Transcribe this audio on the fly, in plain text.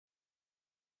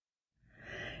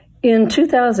In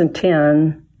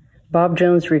 2010, Bob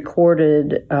Jones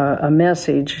recorded a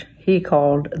message he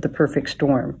called The Perfect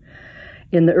Storm.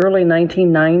 In the early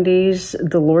 1990s,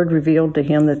 the Lord revealed to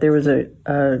him that there was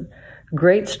a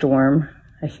great storm,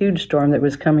 a huge storm that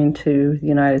was coming to the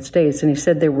United States. And he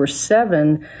said there were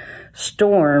 7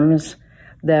 storms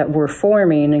that were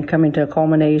forming and coming to a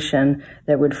culmination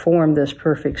that would form this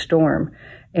perfect storm.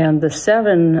 And the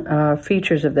 7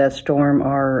 features of that storm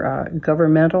are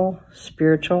governmental,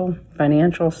 spiritual,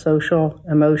 financial, social,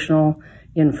 emotional,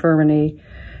 infirmity,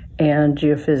 and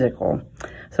geophysical.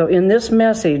 So in this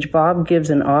message, Bob gives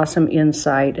an awesome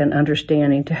insight and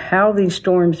understanding to how these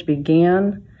storms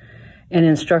began and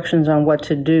instructions on what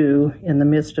to do in the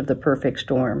midst of the perfect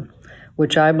storm,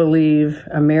 which I believe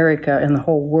America and the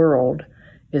whole world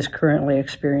is currently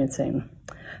experiencing.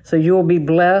 So you will be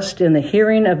blessed in the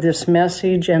hearing of this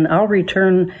message, and I'll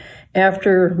return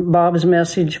after Bob's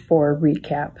message for a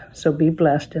recap. So be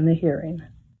blessed in the hearing.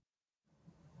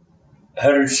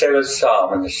 107th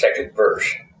Psalm in the 2nd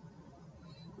verse.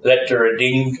 Let the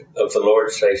redeemed of the Lord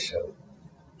say so.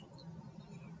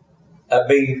 I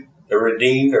be the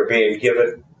redeemed are being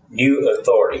given new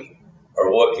authority,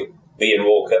 or being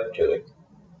woke up to it.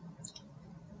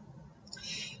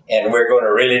 And we're going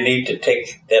to really need to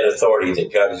take that authority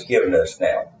that God has given us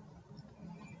now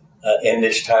in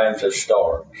these times of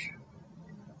storms.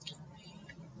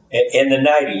 In the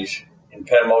 90s, in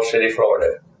Panama City,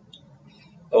 Florida,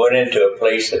 I went into a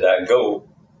place that I go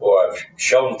where I've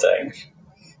shown things.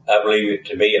 I believe it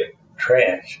to be a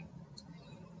trance.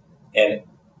 And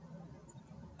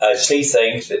I see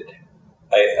things that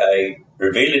I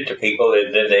reveal it to people,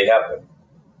 and then they happen.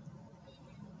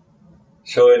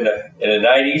 So in the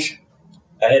 90s,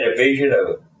 I had a vision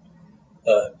of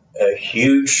a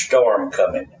huge storm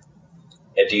coming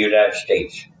at the United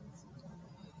States.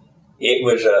 It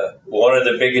was one of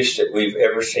the biggest that we've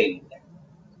ever seen.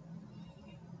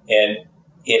 And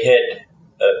it had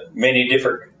many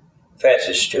different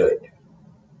facets to it.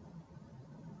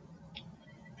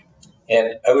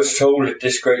 And I was told that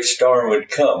this great storm would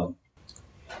come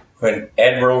when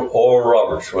Admiral Oral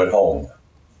Roberts went home.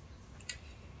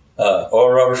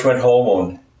 Oral Roberts went home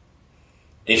on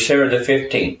December the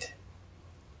 15th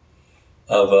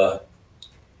of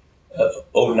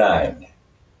 09.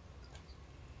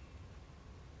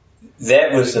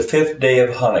 That was the 5th day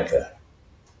of Hanukkah.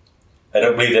 I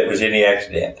don't believe that was any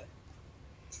accident.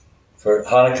 For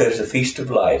Hanukkah is the Feast of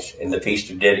Lights and the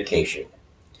Feast of Dedication.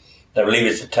 I believe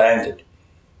it's the time that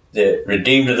the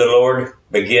redeemed of the Lord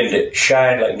begin to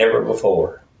shine like never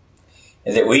before.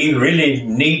 And that we really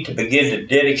need to begin to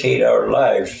dedicate our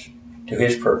lives to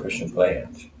His purpose and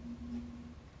plans.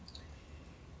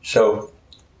 So,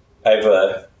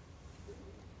 I've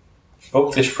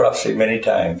spoke this prophecy many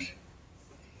times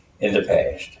in the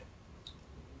past.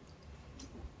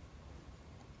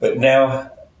 But now,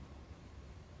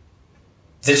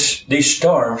 these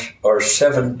storms are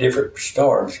 7 different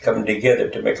storms coming together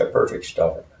to make a perfect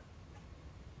storm.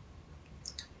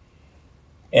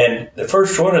 And the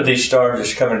first one of these storms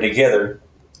that's coming together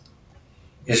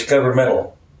is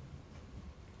governmental.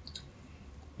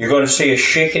 You're going to see a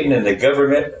shaking in the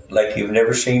government like you've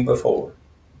never seen before.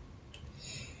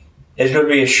 There's going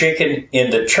to be a shaking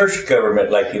in the church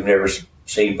government like you've never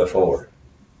seen before.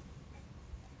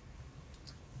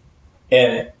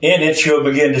 And in it, you'll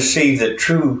begin to see the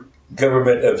true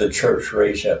government of the church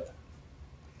raise up.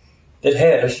 That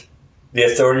has the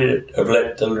authority of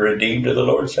let the redeemed of the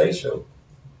Lord say so.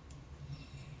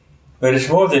 But it's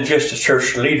more than just the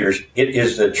church leaders. It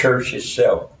is the church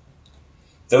itself.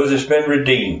 Those that's been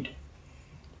redeemed,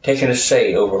 taking a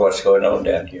say over what's going on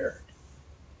down here.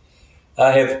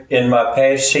 I have, in my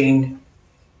past, seen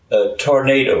a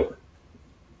tornado.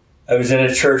 I was in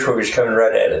a church where it was coming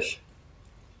right at us.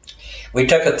 We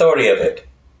took authority of it.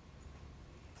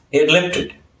 It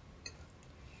lifted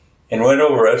and went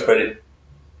over us, but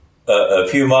a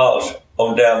few miles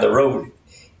on down the road,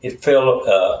 it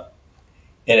fell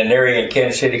in an area in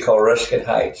Kansas City called Ruskin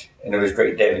Heights, and there was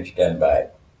great damage done by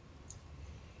it.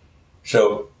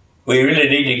 So we really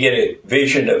need to get a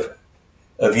vision of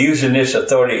using this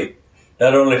authority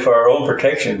not only for our own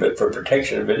protection, but for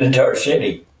protection of the entire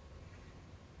city.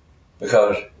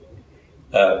 Because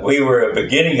we were a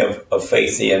beginning of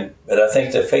faith then, but I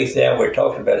think the faith now we're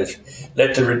talking about is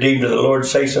let the redeemed of the Lord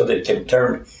say so that it can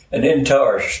turn an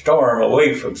entire storm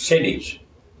away from cities,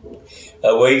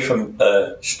 away from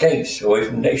states, away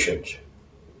from nations.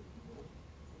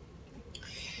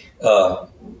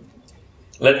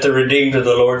 Let the redeemed of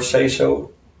the Lord say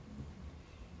so.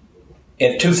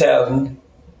 In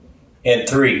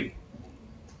 2003,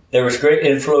 there was great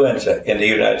influenza in the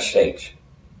United States.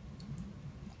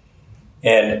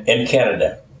 and in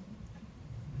Canada.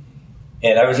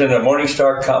 And I was in a Morning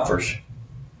Star conference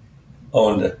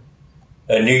on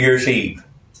New Year's Eve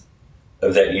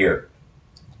of that year.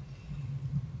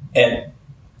 And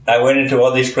I went into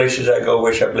all these places I go,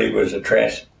 which I believe was a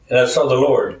trance, and I saw the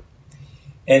Lord.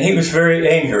 And he was very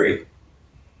angry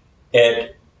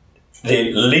at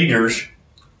the leaders,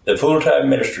 the full-time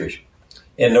ministries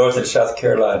in North and South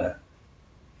Carolina,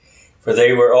 for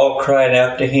they were all crying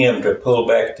out to him to pull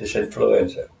back this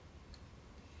influenza.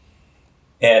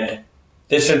 And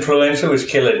this influenza was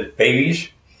killing babies,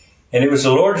 and it was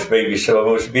the Lord's baby, some of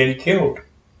them was being killed.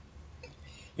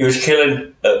 It was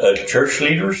killing church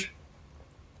leaders.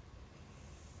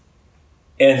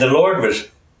 And the Lord was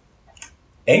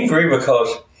angry because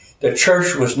the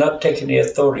church was not taking the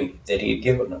authority that he had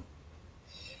given them.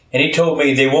 And he told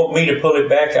me, they want me to pull it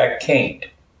back, I can't,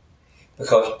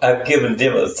 because I've given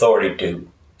them authority to.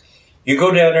 You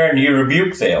go down there and you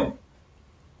rebuke them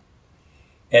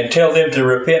and tell them to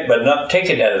repent by not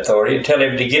taking that authority, and tell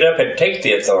them to get up and take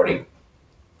the authority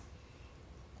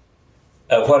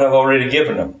of what I've already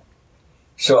given them.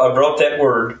 So I brought that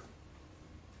word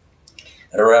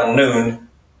at around noon,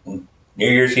 New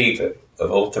Year's Eve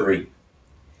of 03.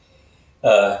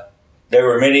 There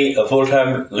were many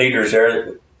full-time leaders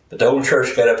there, but the whole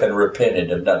church got up and repented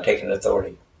of not taking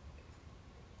authority.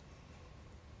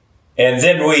 And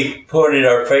then we pointed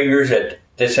our fingers at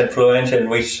this influenza and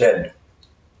we said,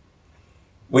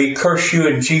 we curse you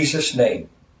in Jesus' name.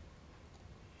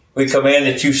 We command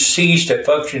that you cease to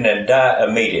function and die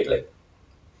immediately.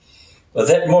 Well,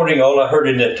 that morning, all I heard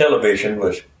in the television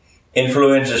was,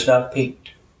 influenza's not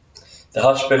peaked. The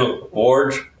hospital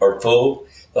wards are full.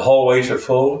 The hallways are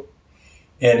full.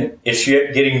 And it's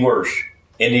yet getting worse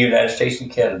in the United States and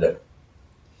Canada.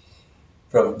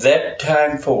 From that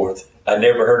time forth, I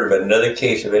never heard of another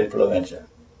case of influenza.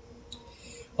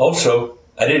 Also,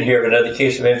 I didn't hear of another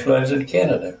case of influenza in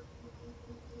Canada.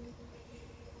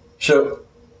 So,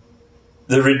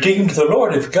 the redeemed of the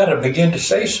Lord have got to begin to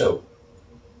say so.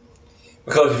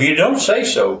 Because if you don't say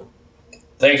so,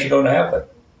 things are going to happen.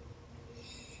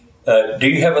 Do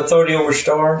you have authority over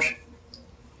storms?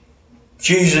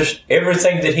 Jesus,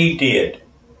 everything that he did,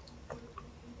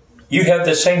 you have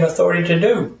the same authority to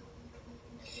do.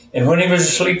 And when he was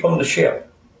asleep on the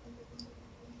ship,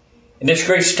 and this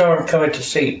great storm coming to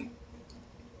sea,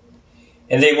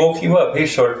 and they woke him up, he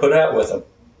sort of put out with them.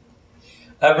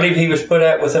 I believe he was put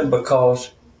out with them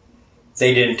because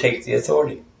they didn't take the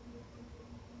authority.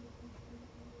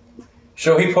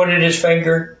 So he pointed his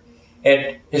finger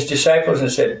at his disciples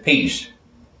and said, peace.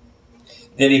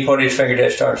 Then he pointed his finger to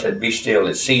that storm and said, be still.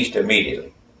 It ceased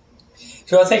immediately.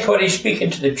 So I think what he's speaking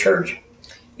to the church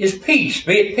is peace.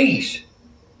 Be at peace.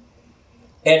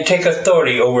 And take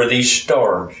authority over these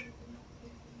storms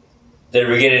that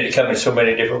are beginning to come in so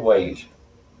many different ways.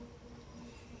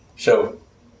 So,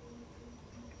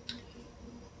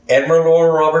 Admiral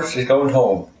Oral Roberts is going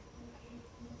home.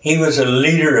 He was a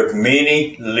leader of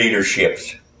many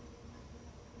leaderships.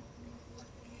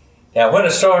 Now, when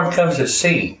a storm comes at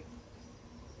sea,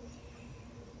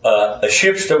 the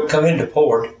ships don't come into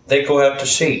port, they go out to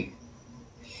sea.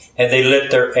 And they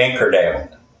let their anchor down.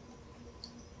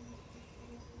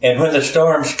 And when the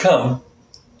storms come,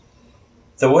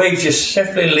 the wave just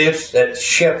simply lifts that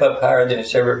ship up higher than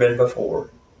it's ever been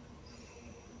before.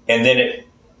 And then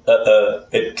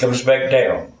it comes back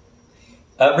down.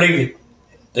 I believe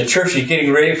the church is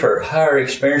getting ready for higher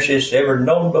experiences than ever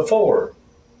known before.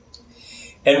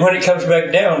 And when it comes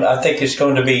back down, I think it's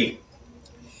going to be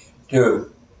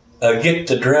to get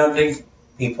the drowning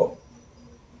people,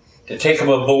 to take them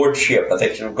aboard ship. I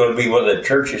think it's going to be one of the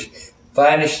church's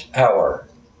finest hour.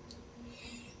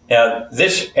 Now,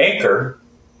 this anchor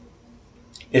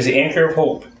is the anchor of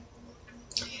hope.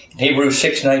 Hebrews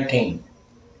 6:19.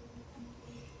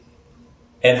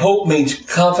 And hope means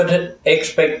confident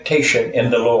expectation in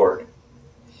the Lord.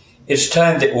 It's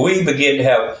time that we begin to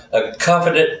have a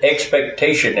confident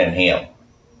expectation in him.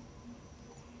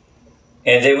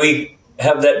 And that we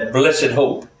have that blessed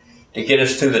hope to get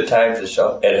us through the times that's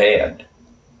at hand.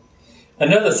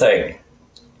 Another thing,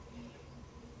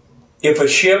 if a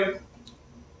ship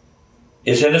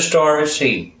is in a storm at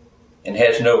sea and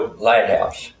has no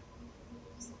lighthouse,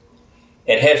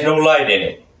 and has no light in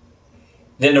it,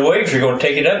 then the waves are going to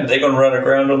take it up and they're going to run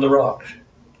aground on the rocks.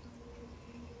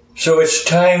 So it's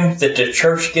time that the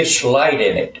church gets light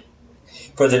in it.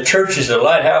 For the church is the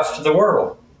lighthouse to the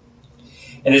world.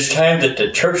 And it's time that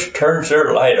the church turns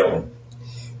their light on.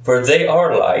 For they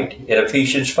are light in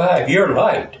Ephesians 5. You're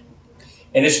light.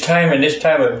 And it's time in this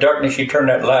time of darkness you turn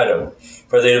that light on.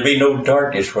 For there'll be no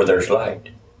darkness where there's light.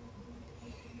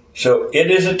 So it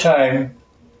is a time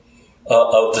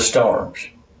of the storms.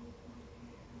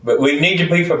 But we need to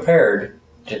be prepared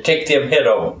to take them head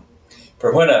on.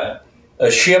 For when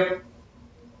a ship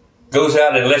goes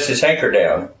out and lets its anchor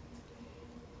down,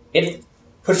 it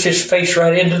puts its face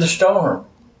right into the storm.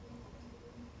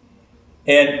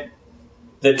 And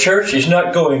the church is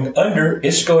not going under,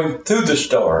 it's going through the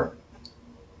storm.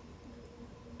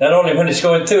 Not only when it's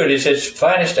going through it, it's its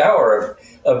finest hour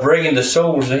of bringing the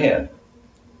souls in.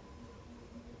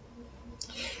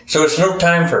 So it's no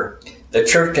time for the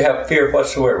church to have fear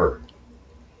whatsoever.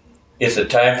 It's a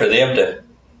time for them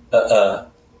to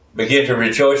begin to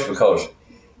rejoice, because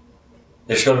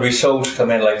there's going to be souls come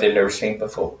in like they've never seen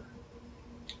before.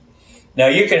 Now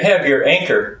you can have your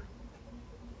anchor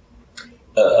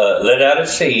let out at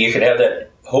sea. You can have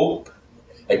that hope,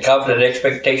 that confident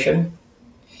expectation.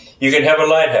 You can have a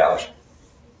lighthouse.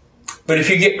 But if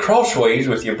you get crossways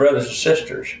with your brothers and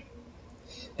sisters,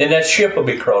 then that ship will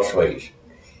be crossways.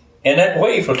 And that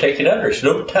wave will take it under. It's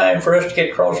no time for us to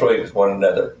get crossways with one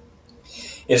another.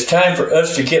 It's time for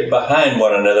us to get behind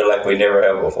one another like we never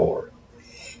have before.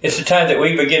 It's the time that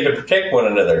we begin to protect one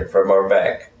another from our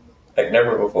back like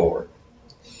never before.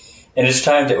 And it's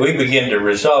time that we begin to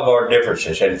resolve our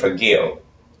differences and forgive.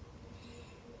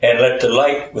 And let the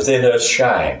light within us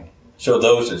shine, so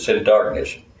those that's in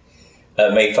darkness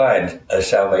may find a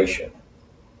salvation.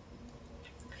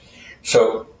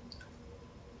 So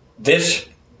this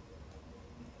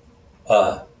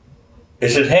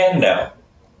is at hand now.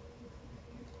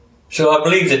 So I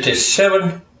believe that there's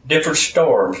 7 different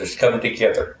storms that's coming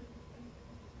together.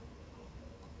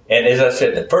 And as I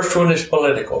said, the first one is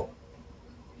political.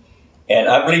 And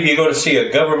I believe you're going to see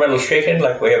a governmental shaking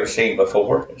like we haven't seen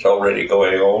before. It's already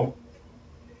going on.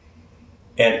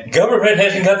 And government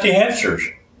hasn't got the answers.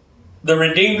 The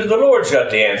redeemed of the Lord's got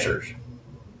the answers.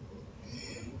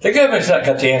 The government's not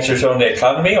got the answers on the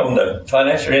economy, on the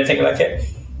finance, or anything like that.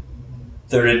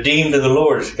 The redeemed of the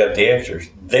Lord's got the answers.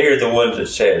 They're the ones that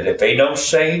said, if they don't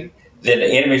say, then the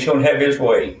enemy's going to have his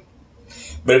way.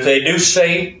 But if they do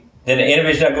say, then the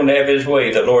enemy's not going to have his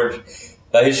way. The Lord,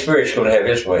 by his Spirit's going to have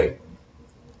his way.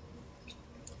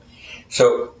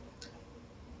 So,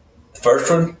 the first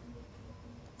one,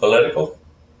 political,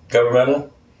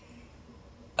 governmental.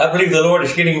 I believe the Lord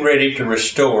is getting ready to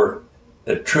restore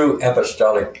the true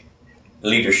apostolic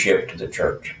leadership to the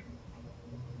church.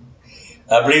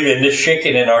 I believe in this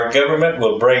shaking in our government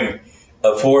will bring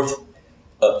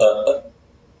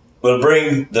will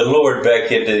bring the Lord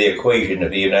back into the equation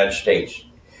of the United States,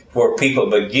 where people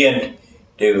begin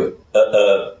to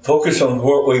focus on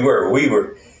what we were.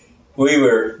 We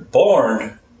were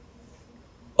born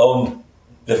on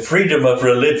the freedom of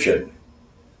religion.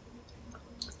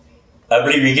 I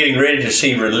believe you're getting ready to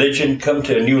see religion come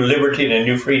to a new liberty and a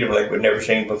new freedom like we've never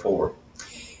seen before.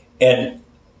 And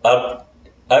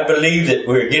I believe that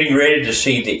we're getting ready to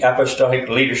see the apostolic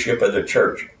leadership of the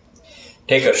church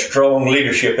take a strong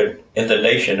leadership in the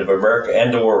nation of America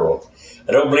and the world.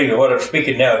 I don't believe that what I'm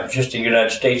speaking now is just the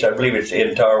United States. I believe it's the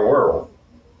entire world.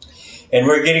 And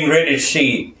we're getting ready to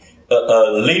see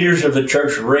leaders of the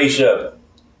church raise up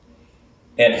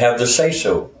and have the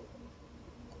say-so.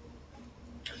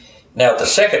 Now, the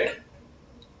second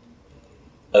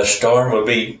storm will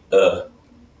be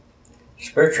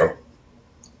spiritual.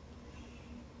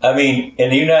 I mean, in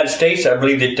the United States, I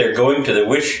believe that they're going to the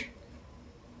witch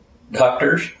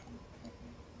doctors,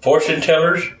 fortune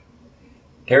tellers,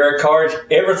 tarot cards,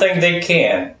 everything they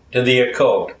can to the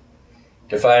occult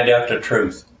to find out the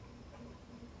truth.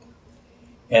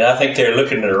 And I think they're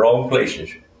looking in the wrong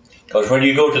places. Because when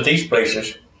you go to these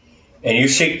places and you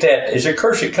seek that, it's a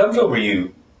curse that comes over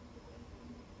you.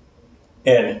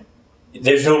 And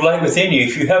there's no light within you.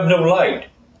 If you have no light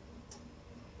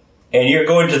and you're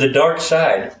going to the dark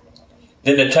side,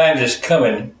 then the time that's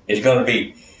coming is going to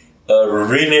be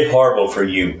really horrible for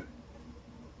you.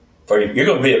 For you're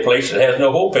going to be a place that has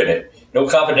no hope in it, no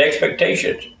confident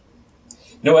expectations,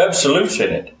 no absolutes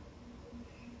in it.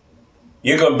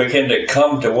 You're going to begin to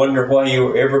come to wonder why you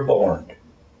were ever born.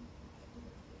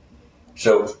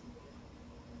 So,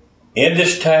 in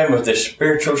this time of this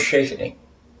spiritual shaking,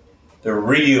 the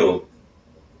real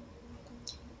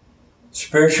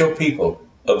spiritual people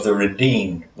of the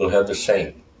redeemed will have the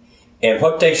same. And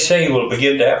what they say will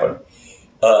begin to happen.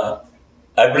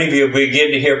 I believe you'll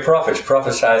begin to hear prophets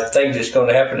prophesy things that's going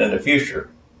to happen in the future,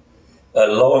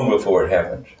 long before it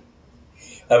happens.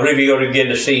 I believe you're going to begin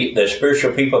to see the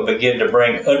spiritual people begin to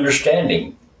bring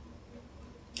understanding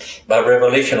by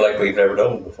revelation like we've never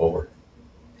known before.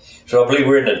 So I believe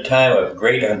we're in a time of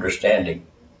great understanding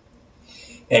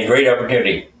and great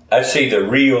opportunity. I see the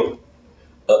real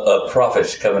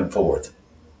prophets coming forth.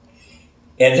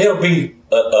 And there'll be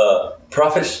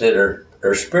prophets that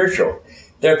are spiritual.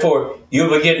 Therefore,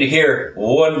 you'll begin to hear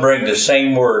one bring the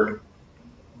same word.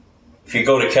 If you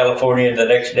go to California the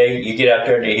next day, you get out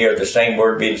there and you hear the same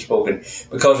word being spoken,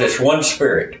 because it's one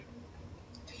spirit.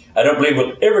 I don't believe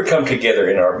we'll ever come together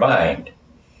in our mind,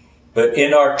 but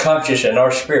in our conscience and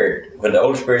our spirit, when the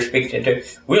Holy Spirit speaks into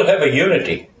it, we'll have a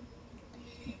unity.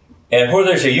 And where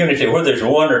there's a unity, where there's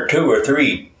one or two or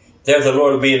three, there the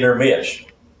Lord will be in their midst.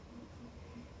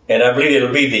 And I believe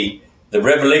it'll be the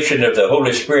revelation of the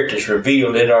Holy Spirit that's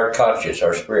revealed in our conscience,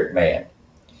 our spirit man.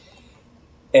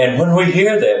 And when we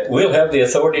hear that, we'll have the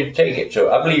authority to take it.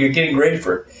 So I believe you're getting ready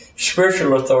for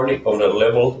spiritual authority on a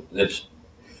level that's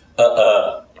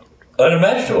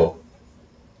unimaginable.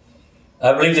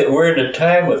 I believe that we're in a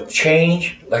time of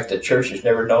change like the church has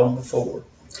never known before.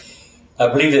 I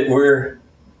believe that we're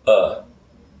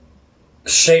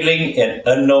sailing in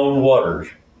unknown waters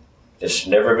that's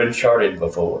never been charted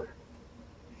before.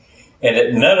 And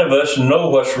that none of us know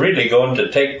what's really going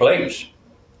to take place,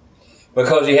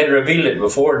 because he hadn't revealed it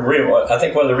before. And I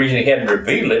think one of the reasons he hadn't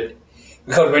revealed it,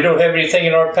 because we don't have anything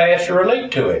in our past to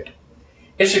relate to it.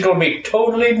 This is going to be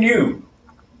totally new.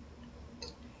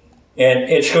 And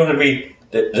it's going to be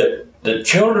the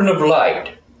children of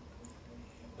light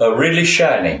are really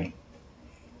shining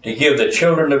to give the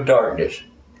children of darkness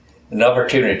an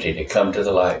opportunity to come to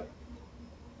the light.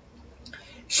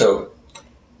 So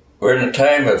we're in a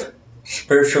time of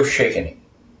spiritual shaking.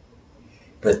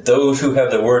 But those who have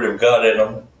the Word of God in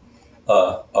them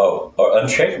are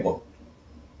unshakable,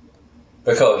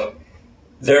 because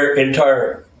their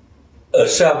entire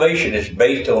salvation is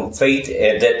based on faith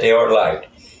and that they are light.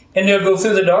 And they'll go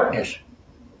through the darkness.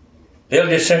 They'll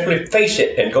just simply face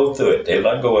it and go through it. They'll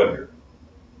not go under.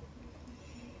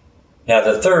 Now,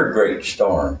 the third great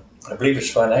storm, I believe,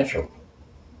 is financial.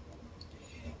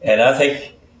 And I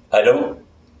think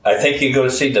you're going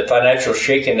to see the financial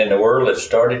shaking in the world that's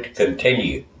started to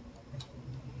continue.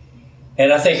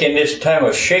 And I think in this time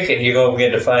of shaking, you're going to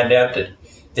begin to find out that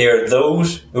there are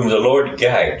those whom the Lord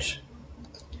guides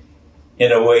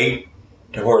in a way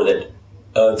to where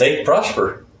that they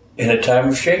prosper in a time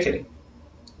of shaking.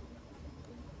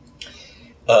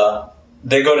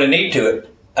 They're going to need to it.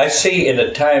 I see in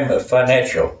a time of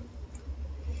financial,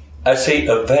 I see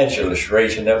evangelists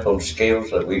raising up on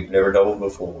scales that we've never known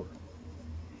before.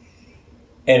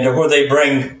 And to where they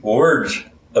bring words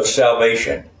of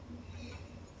salvation,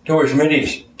 to where as many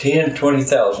as 10,000,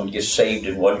 20,000 get saved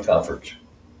in one conference.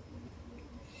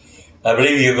 I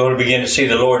believe you're going to begin to see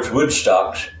the Lord's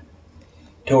Woodstocks,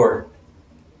 to where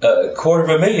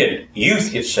 250,000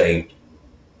 youth get saved.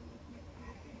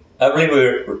 I believe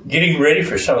we're getting ready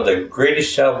for some of the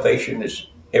greatest salvation that's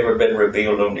ever been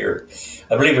revealed on the earth.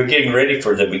 I believe we're getting ready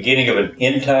for the beginning of an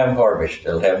end-time harvest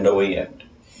that'll have no end.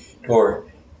 To where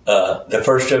the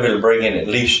first of it will bring in at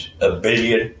least 1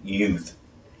 billion youth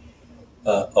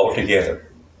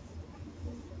altogether.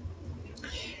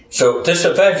 So this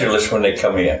evangelist, when they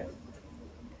come in,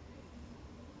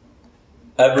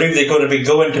 I believe they're going to be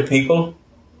going to people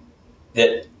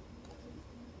that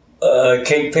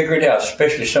can't figure it out,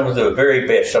 especially some of the very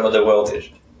best, some of the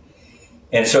wealthiest.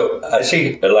 And so I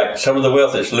see like some of the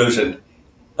wealthiest losing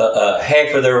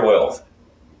half of their wealth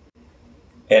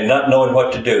and not knowing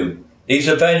what to do. These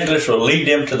evangelists will lead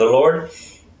them to the Lord,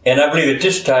 and I believe at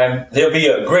this time there'll be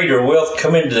a greater wealth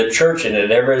come into the church than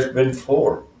it ever has been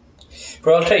before.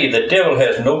 For I'll tell you, the devil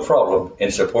has no problem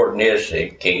in supporting his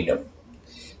kingdom.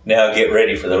 Now get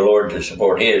ready for the Lord to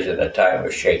support his in a time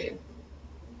of shaking.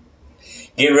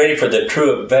 Get ready for the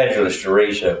true evangelist to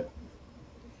raise up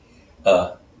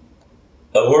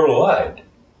worldwide.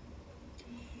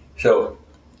 So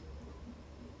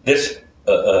this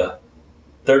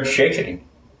third shaking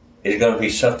is going to be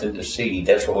something to see.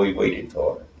 That's what we waited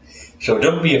for. So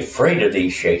don't be afraid of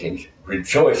these shakings.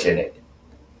 Rejoice in it.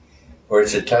 For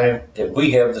it's a time that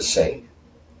we have the say.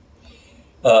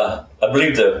 I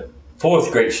believe the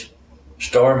fourth great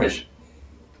storm is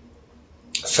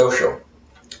social.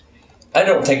 I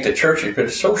don't think the church has been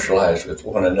socialized with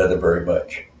one another very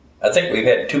much. I think we've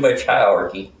had too much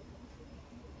hierarchy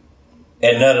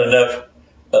and not enough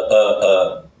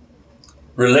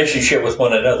relationship with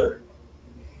one another.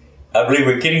 I believe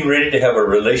we're getting ready to have a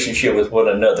relationship with one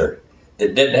another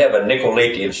that doesn't have a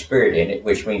Nicolaitan spirit in it,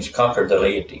 which means conquer the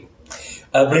laity.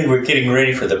 I believe we're getting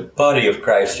ready for the body of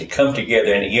Christ to come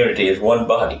together in unity as one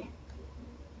body.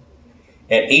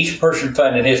 And each person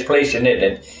finding his place in it,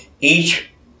 and each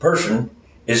person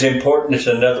is important as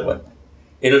another one.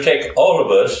 It'll take all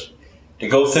of us to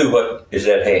go through what is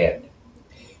at hand.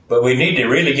 But we need to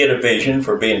really get a vision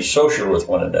for being social with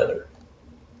one another.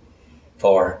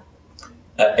 For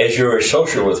as you're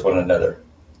social with one another.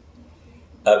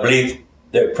 I believe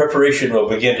that preparation will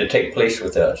begin to take place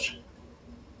with us.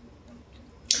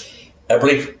 I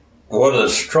believe one of the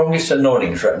strongest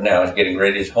anointings right now is getting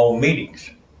ready is home meetings.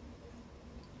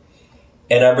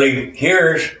 And I believe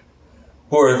here's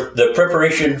where the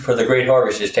preparation for the great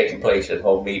harvest is taking place at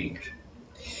home meetings.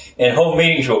 And home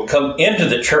meetings will come into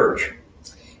the church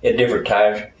at different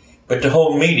times, but the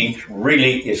home meetings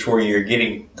really is where you're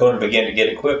going to begin to get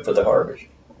equipped for the harvest.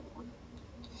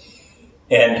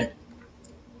 And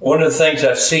one of the things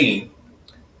I see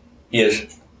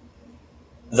is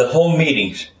the home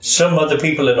meetings. Some of the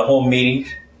people in the home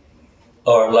meetings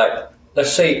are like,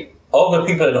 let's say all the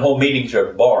people in the home meetings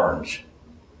are barns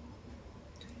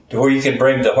to where you can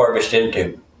bring the harvest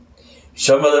into.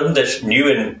 Some of them that's new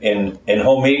in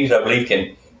home meetings, I believe,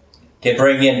 can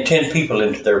bring in 10 people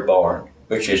into their barn,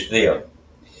 which is them.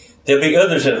 There'll be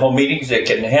others in home meetings that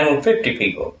can handle 50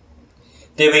 people.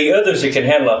 There'll be others that can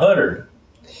handle 100.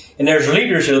 And there's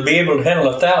leaders that'll be able to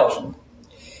handle 1,000.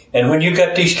 And when you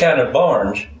got these kind of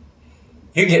barns,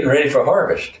 you're getting ready for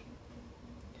harvest.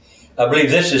 I believe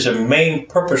this is the main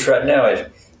purpose right now, is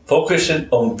focusing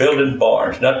on building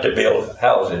barns, not to build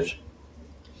houses,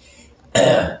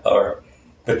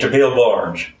 but to build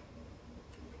barns.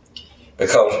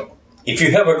 Because if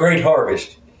you have a great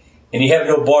harvest and you have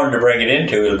no barn to bring it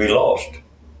into, it'll be lost.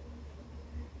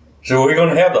 So we're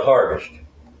going to have the harvest,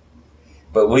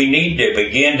 but we need to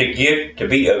begin to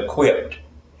be equipped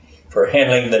for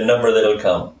handling the number that'll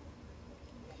come.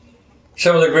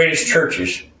 Some of the greatest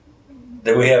churches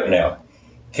that we have now,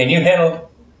 can you handle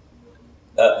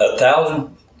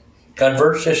 1,000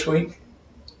 converts this week?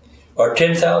 Or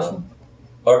 10,000?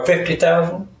 Or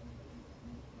 50,000?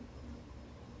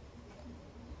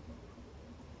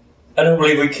 I don't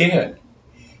believe we can.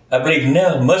 I believe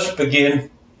now must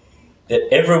begin that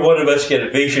every one of us get a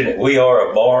vision that we are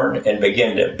a barn and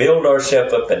begin to build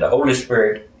ourselves up in the Holy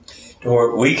Spirit to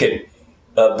where we can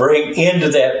bring into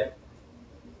that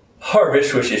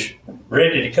harvest which is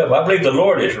ready to come. I believe the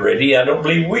Lord is ready. I don't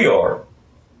believe we are.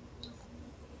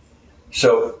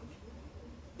 So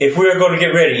if we're going to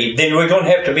get ready, then we're going to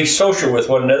have to be social with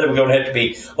one another. We're going to have to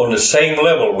be on the same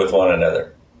level with one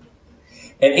another.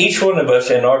 And each one of us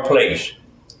in our place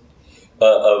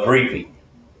of reaping.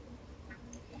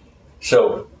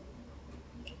 So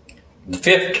the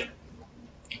fifth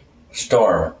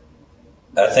storm,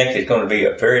 I think, is going to be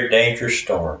a very dangerous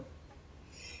storm.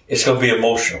 It's going to be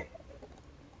emotional.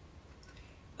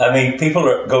 I mean, people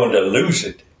are going to lose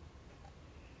it.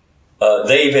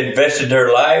 They've invested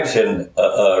their lives in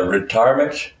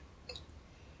retirements,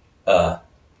 in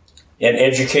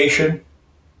education,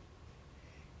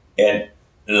 and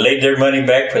laid their money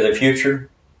back for the future.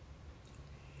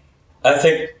 I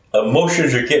think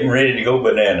emotions are getting ready to go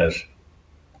bananas.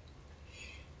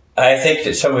 I think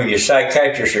that some of you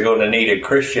psychiatrists are going to need a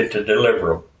Christian to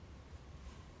deliver them.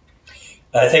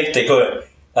 I think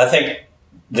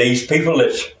these people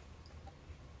that's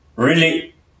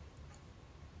really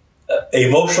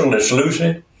emotional, that's losing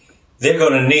it, they're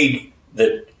going to need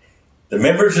the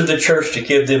members of the church to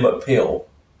give them a pill.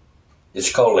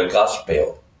 It's called a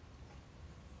gospel.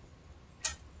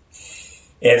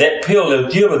 And that pill they'll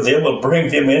give them will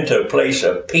bring them into a place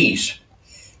of peace,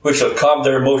 which will calm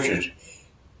their emotions.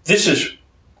 This is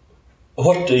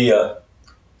what the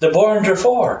barns are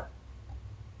for.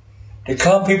 To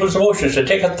calm people's emotions, to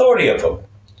take authority of them,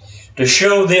 to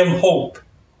show them hope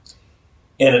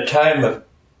in a time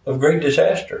of great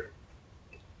disaster,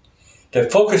 to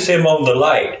focus them on the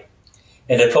light,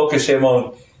 and to focus them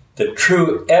on the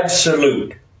true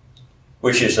absolute,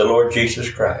 which is the Lord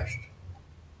Jesus Christ.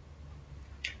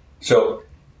 So,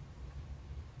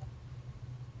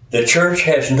 the church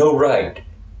has no right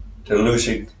to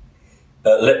letting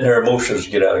their emotions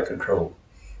get out of control.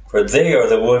 For they are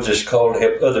the ones that's called to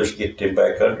help others get them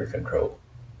back under control.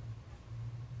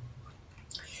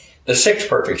 The sixth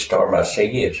perfect storm I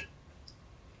see is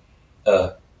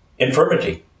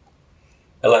infirmity.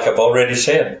 Like I've already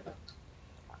said,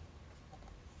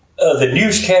 the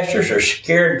newscasters are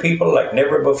scaring people like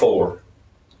never before.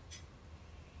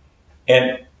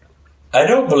 And I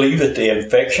don't believe that the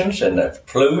infections and the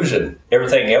flus and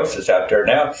everything else that's out there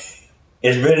now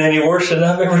has been any worse than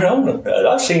I've ever known them.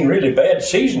 I've seen really bad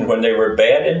seasons when they were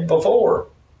bad before.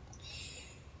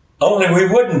 Only we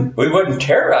wasn't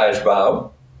terrorized by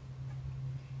them.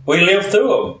 We lived through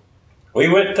them. We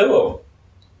went through them.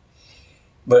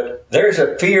 But there's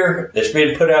a fear that's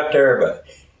been put out there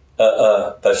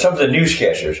by some of the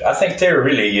newscasters. I think they're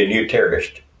really a new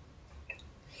terrorist.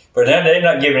 But now they're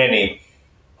not giving any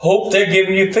hope, they're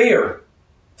giving you fear.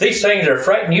 these things are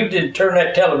frightening you, to turn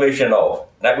that television off,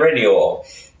 that radio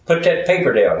off, put that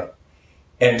paper down,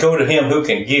 and go to him who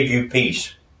can give you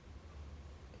peace.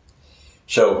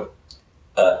 So,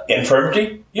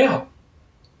 infirmity? Yeah.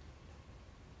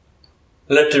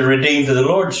 Let the redeemed of the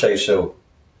Lord say so.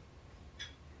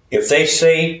 If they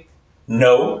say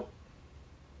no,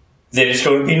 then it's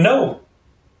going to be no.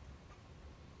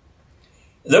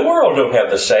 The world don't have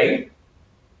the say.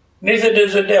 Neither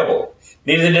does the devil.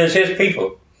 Neither does his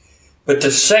people. But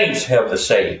the saints have the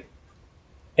say.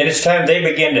 And it's time they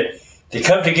begin to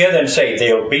come together and say,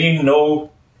 there'll be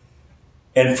no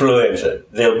influenza.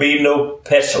 There'll be no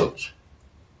pestilence.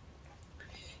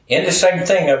 And the same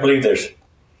thing, I believe there's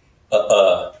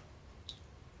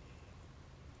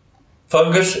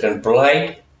fungus and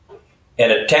blight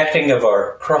and attacking of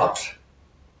our crops.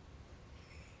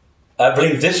 I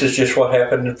believe this is just what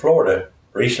happened in Florida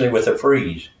recently with the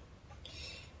freeze.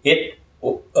 It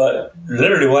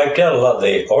literally wiped out a lot of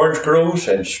the orange groves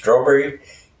and strawberry.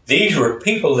 These were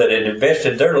people that had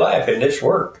invested their life in this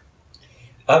work.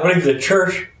 I believe the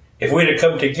church, if we'd have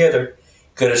come together,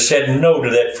 could have said no to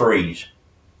that freeze.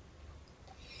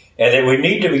 And that we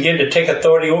need to begin to take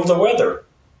authority over the weather.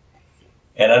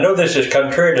 And I know this is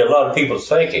contrary to a lot of people's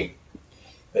thinking,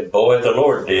 but boy, the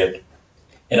Lord did.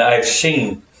 And I've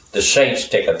seen the saints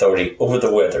take authority over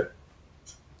the weather.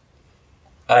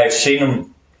 I've seen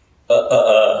them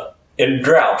in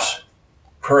droughts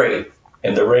pray,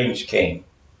 and the rains came.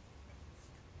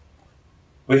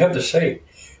 We have the same.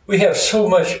 We have so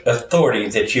much authority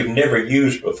that you've never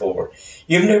used before.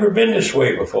 You've never been this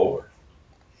way before.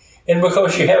 And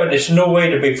because you haven't, it's no way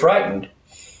to be frightened.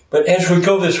 But as we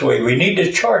go this way, we need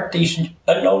to chart these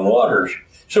unknown waters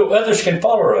so others can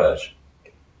follow us.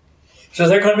 So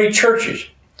there are going to be churches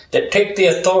that take the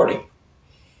authority.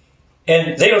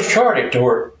 And they'll chart it to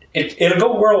where it'll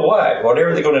go worldwide.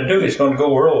 Whatever they're going to do is going to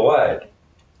go worldwide.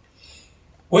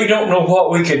 We don't know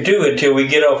what we could do until we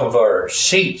get off of our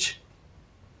seats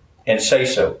and say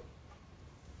so.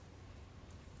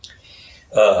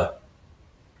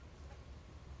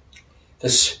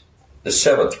 The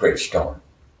seventh great storm.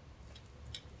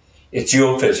 It's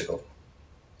geophysical.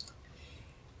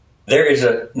 There is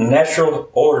a natural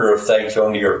order of things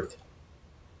on the earth.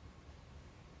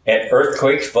 And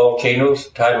earthquakes, volcanoes,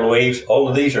 tidal waves, all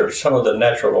of these are some of the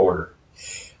natural order.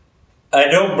 I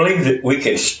don't believe that we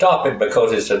can stop it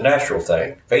because it's a natural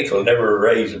thing. Faith will never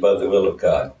rise above the will of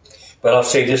God. But I'll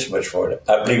say this much for it.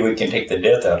 I believe we can take the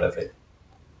death out of it.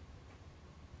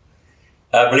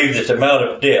 I believe that the amount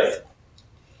of death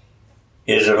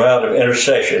is the amount of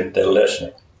intercession that'll lessen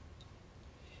it.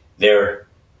 There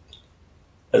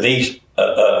are these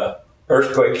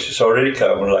earthquakes that's already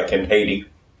come, like in Haiti,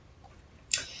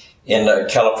 in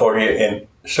California, and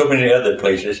so many other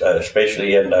places,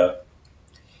 especially in the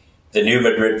New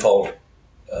Madrid Fault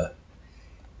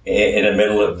in the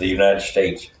middle of the United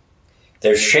States.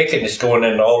 There's shaking that's going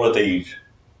in all of these.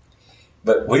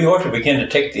 But we ought to begin to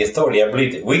take the authority. I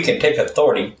believe that we can take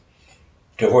authority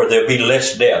to where there'll be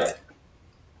less death.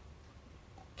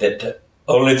 That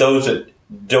only those that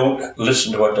don't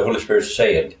listen to what the Holy Spirit's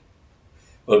saying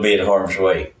will be in harm's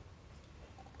way.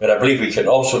 But I believe we can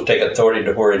also take authority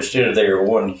to where instead of there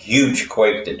one huge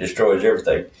quake that destroys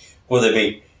everything, will there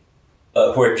be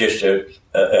where it just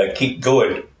keep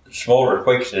going, smaller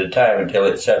quakes at a time until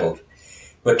it settles.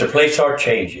 But the place are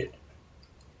changing.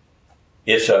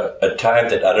 It's a time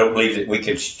that I don't believe that we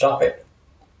can stop it.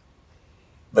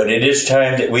 But it is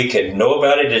time that we can know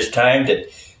about it. It's time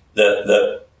that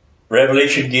the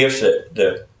revelation gifts,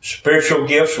 the spiritual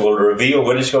gifts will reveal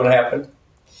when it's going to happen.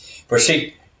 For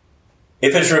see,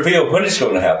 if it's revealed when it's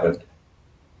going to happen,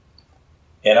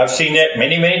 and I've seen that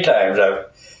many, many times, I've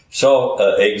saw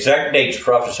exact dates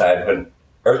prophesied when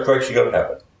earthquakes are going to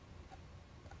happen.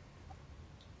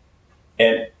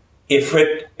 And if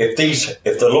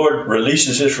the Lord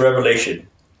releases this revelation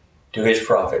to his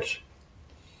prophets,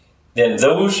 then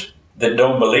those that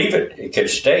don't believe it, it can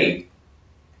stay.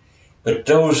 But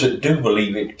those that do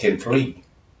believe it can flee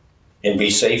and be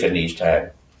safe in these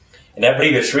times. And I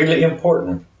believe it's really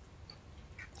important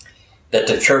that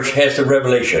the church has the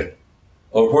revelation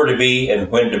on where to be and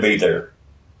when to be there.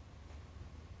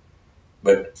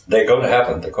 But they're going to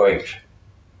happen, the quakes.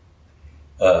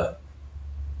 The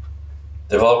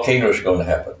volcanoes are going to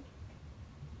happen.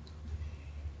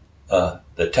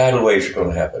 The tidal waves are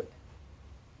going to happen.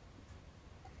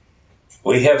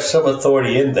 We have some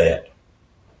authority in that.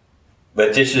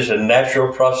 But this is a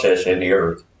natural process in the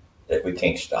earth that we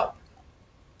can't stop.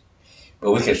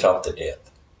 But we can stop the death.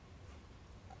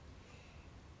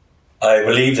 I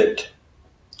believe that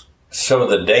some of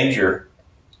the danger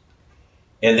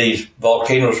in these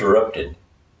volcanoes erupting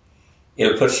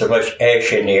it'll put so much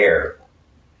ash in the air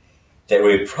that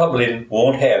we probably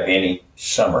won't have any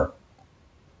summer.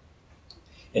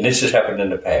 And this has happened in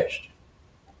the past.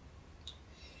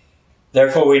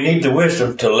 Therefore, we need the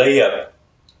wisdom to lay up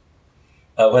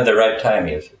when the right time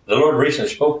is. The Lord recently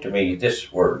spoke to me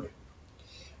this word: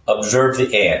 observe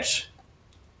the ants.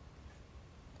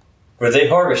 For they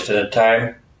harvest in a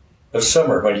time of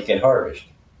summer when you can harvest.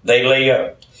 They lay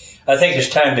up. I think it's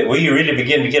time that we really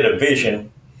begin to get a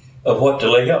vision of what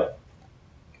to lay up.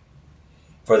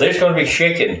 For there's going to be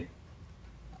shaking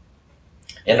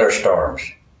in our storms.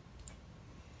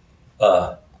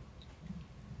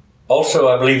 Also,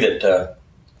 I believe that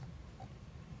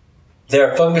there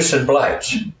are fungus and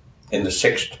blights in the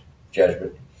sixth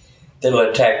judgment that will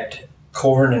attack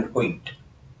corn and wheat.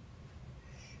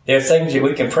 There are things that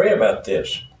we can pray about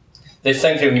this. There's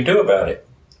things that we can do about it.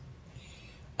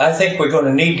 I think we're going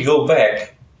to need to go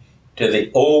back to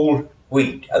the old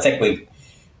wheat. I think we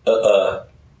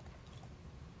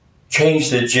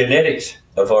changed the genetics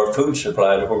of our food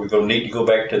supply to where we're going to need to go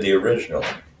back to the original.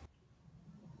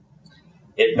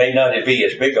 It may not be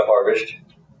as big a harvest,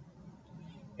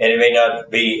 and it may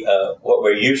not be what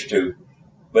we're used to,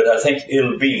 but I think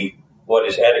it'll be what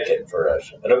is adequate for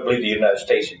us. I don't believe the United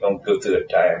States is going to go through a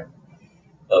time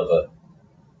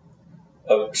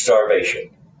of starvation,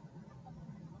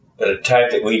 but a time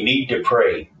that we need to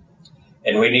pray,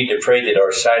 and we need to pray that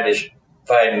our scientists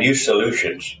find new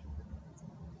solutions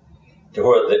to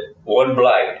where the one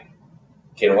blight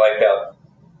can wipe out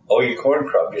all your corn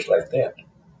crop just like that.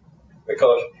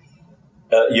 Because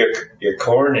your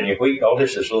corn and your wheat, all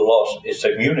this is lost its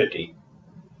immunity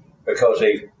because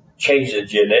they've changed the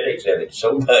genetics of it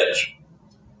so much.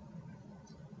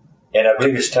 And I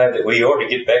believe it's time that we ought to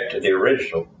get back to the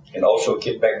original and also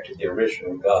get back to the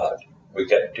original God. We've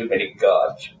got too many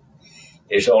gods.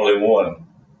 There's only one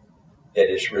that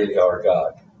is really our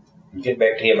God. And get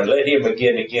back to Him and let Him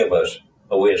begin to give us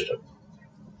a wisdom.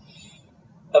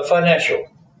 A financial.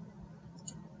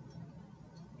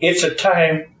 It's a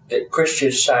time that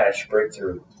Christian Science break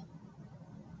through.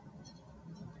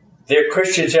 There are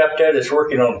Christians out there that's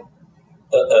working on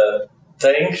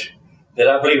things that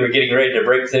I believe are getting ready to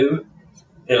break through.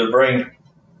 It'll bring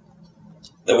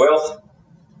the wealth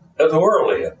of the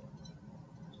world in.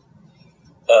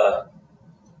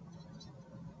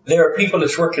 There are people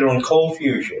that's working on cold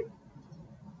fusion,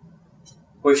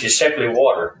 which is simply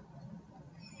water,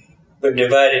 but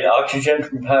divided oxygen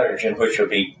from hydrogen, which will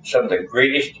be some of the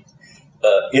greatest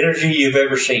energy you've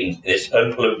ever seen. It's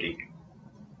unpolluted.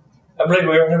 I believe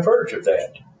we're on the verge of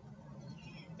that.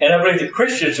 And I believe the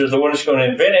Christians are the ones that's going to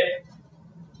invent it.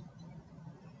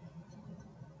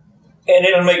 And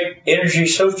it'll make energy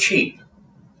so cheap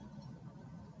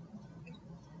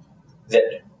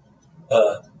that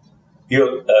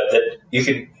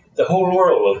the whole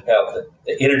world will have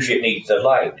the energy it needs, the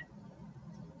light.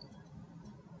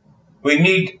 We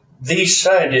need these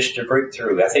scientists to break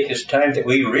through. I think it's time that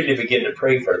we really begin to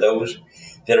pray for those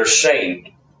that are saved,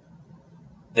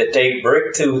 that they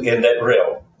break through in that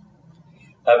realm.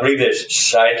 I believe there's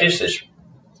scientists, there's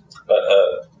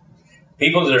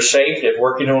people that are saved and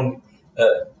working on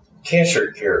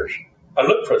cancer cures. I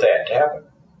look for that to happen.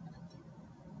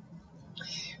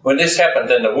 When this happens,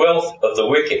 then the wealth of the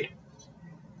wicked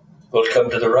will come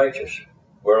to the righteous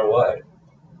worldwide.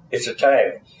 It's a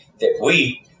time that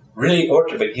we really ought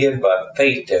to begin by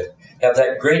faith to have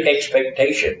that great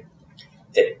expectation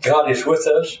that God is with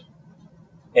us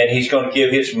and He's going to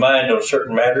give His mind on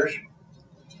certain matters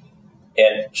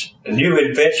and new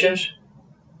inventions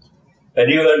and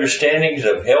new understandings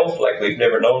of health like we've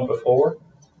never known before,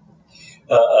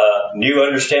 new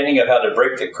understanding of how to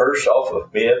break the curse off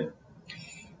of men.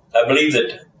 I believe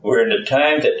that we're in a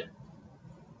time that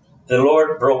the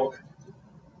Lord broke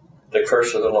the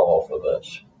curse of the law off of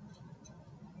us.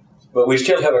 But we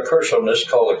still have a curse on us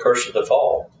called the curse of the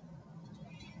fall.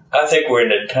 I think we're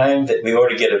in a time that we ought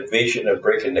to get a vision of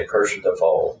breaking the curse of the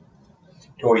fall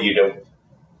to where you don't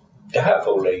die of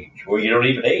old age, where you don't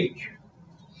even age,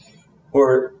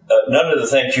 where none of the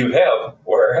things you have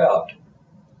wear out,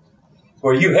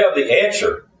 where you have the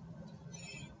answer,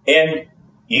 and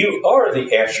you are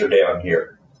the answer down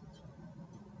here.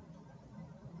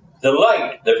 The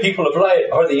light, the people of light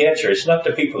are the answer. It's not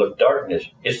the people of darkness.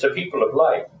 It's the people of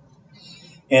light.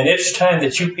 And it's time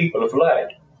that you people of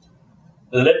light,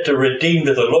 let the redeemed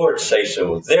of the Lord say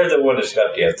so. They're the one that's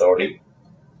got the authority.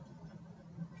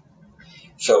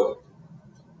 So,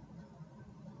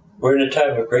 we're in a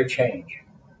time of great change.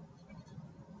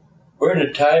 We're in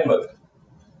a time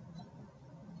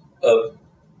of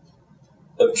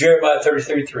Jeremiah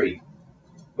 33:3.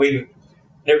 We've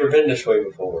never been this way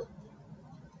before.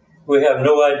 We have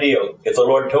no idea. If the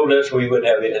Lord told us, we wouldn't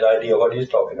have an idea what He's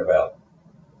talking about.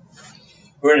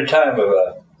 We're in a time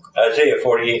of Isaiah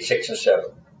 48, 6 and 7.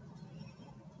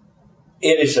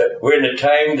 We're in a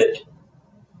time that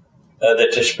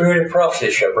the spirit of prophecy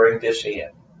shall bring this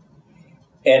in.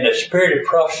 And the spirit of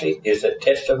prophecy is a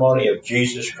testimony of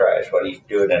Jesus Christ, what He's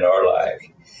doing in our lives.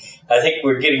 I think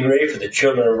we're getting ready for the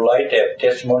children of light to have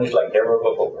testimonies like never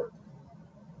before.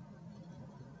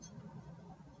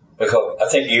 Because I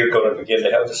think you're going to begin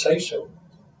to have to say so.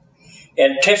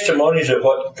 And testimonies of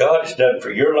what God has done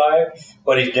for your life,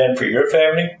 what He's done for your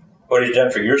family, what He's done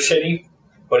for your city,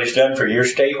 what He's done for your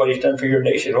state, what He's done for your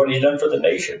nation, what He's done for the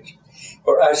nations.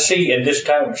 For I see in this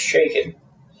time of shaking,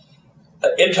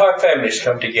 entire families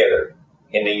come together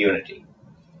in the unity.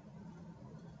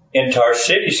 Entire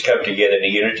cities come together in the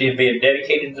unity and being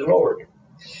dedicated to the Lord.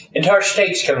 Entire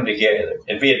states come together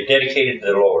and being dedicated to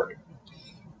the Lord.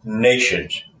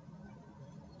 Nations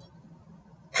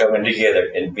coming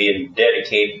together and being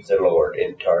dedicated to the Lord,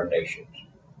 entire nations.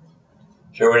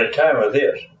 So we're in a time of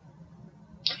this.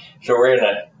 So we're in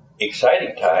an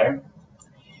exciting time.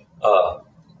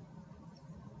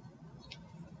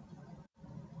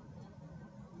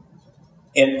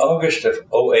 In August of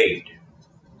 2008,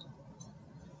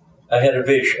 I had a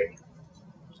vision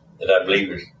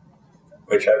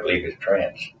which I believe is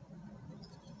trance.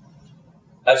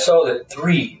 I saw that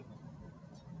 3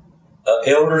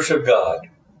 elders of God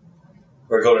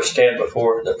were going to stand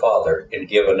before the Father and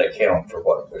give an account for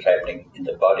what was happening in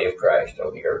the body of Christ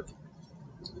on the earth.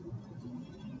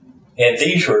 And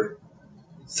these were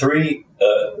 3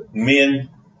 men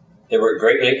that were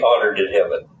greatly honored in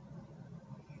heaven.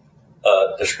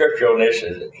 The scripture on this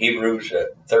is Hebrews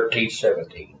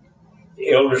 13:17.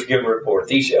 The elders give a report.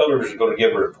 These elders are going to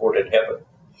give a report in heaven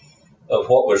of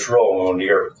what was wrong on the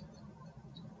earth.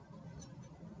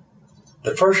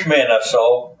 The first man I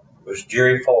saw was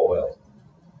Jerry Falwell.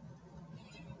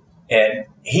 And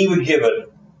he would give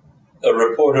a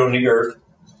report on the earth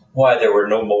why there were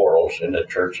no morals in the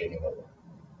church anymore.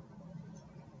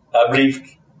 I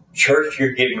believe, church,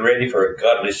 you're getting ready for a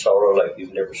godly sorrow like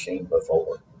you've never seen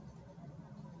before.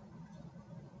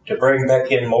 To bring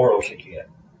back in morals again.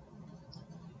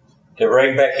 To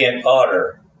bring back in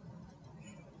honor.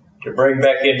 To bring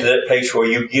back into that place where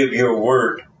you give your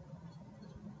word.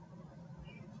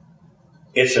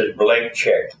 It's a blank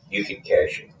check. You can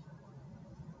cash it.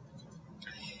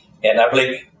 And I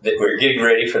believe that we're getting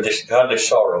ready for this godly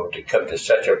sorrow to come to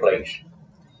such a place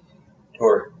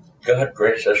where God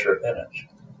grants us repentance.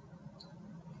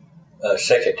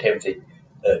 2 Timothy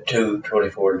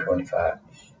 2:24 and 25.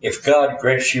 If God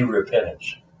grants you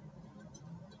repentance,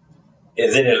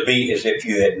 then it'll be as if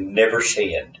you had never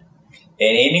sinned.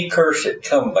 And any curse that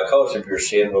comes because of your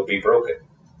sin will be broken.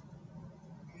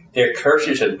 There are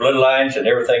curses and bloodlines and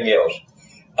everything else.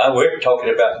 We're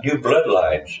talking about new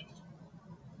bloodlines.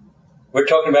 We're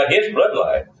talking about His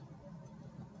bloodline.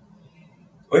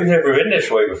 We've never been this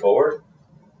way before.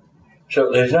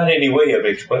 So there's not any way of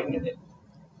explaining it.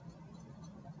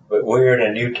 But we're in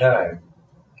a new time.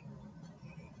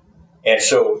 And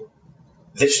so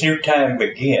this new time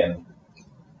began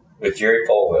with Jerry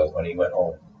Falwell when he went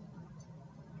home.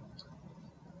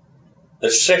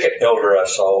 The second elder I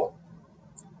saw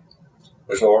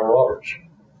was Oral Roberts.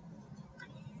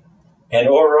 And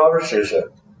Oral Roberts is a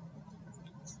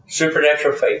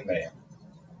supernatural faith man.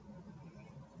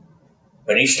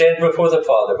 When he stands before the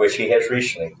Father, which he has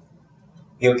recently,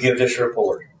 he'll give this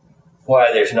report.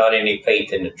 Why there's not any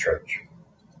faith in the church.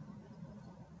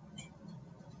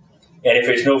 And if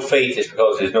there's no faith, it's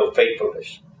because there's no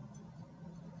faithfulness.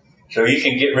 So you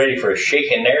can get ready for a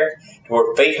shaking there, to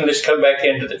where faithfulness come back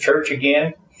into the church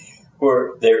again,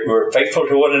 where we're faithful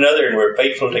to one another and we're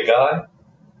faithful to God.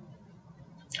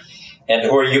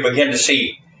 And where you begin to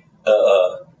see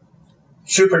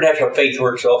supernatural faith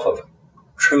works off of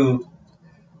true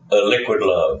liquid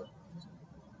love.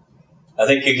 I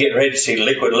think you're getting ready to see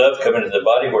liquid love come into the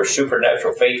body where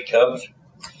supernatural faith comes.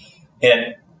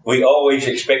 And we always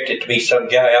expect it to be some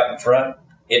guy out in front.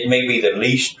 It may be the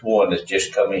least one that's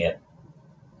just come in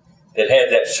that had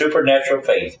that supernatural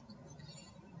faith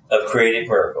of creating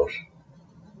miracles.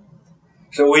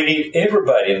 So we need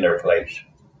everybody in their place.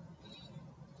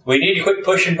 We need to quit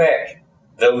pushing back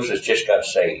those that just got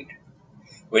saved.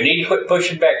 We need to quit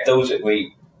pushing back those that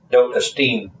we don't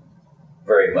esteem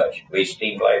very much. We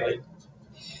esteem lightly.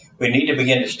 We need to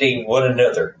begin to esteem one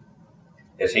another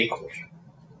as equals.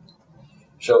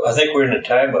 So I think we're in a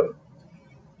time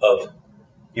of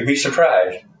you'd be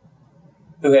surprised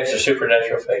who has a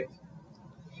supernatural faith.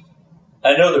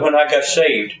 I know that when I got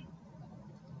saved,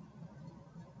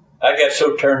 I got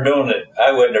so turned on that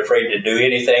I wasn't afraid to do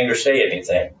anything or say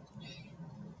anything.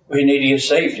 We need to get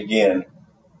saved again.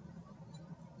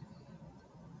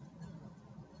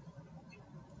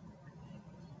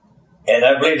 And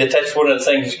I believe that that's one of the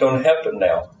things that's going to happen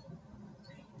now.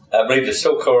 I believe the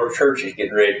so-called church is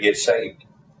getting ready to get saved.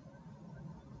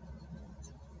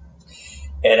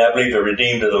 And I believe the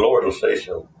redeemed of the Lord will say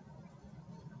so.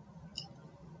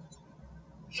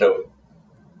 So,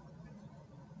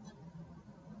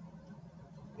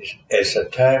 it's a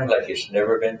time like it's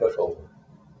never been before.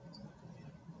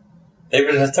 There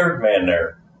was a third man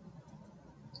there.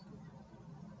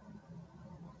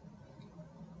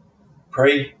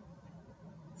 Pray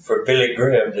for Billy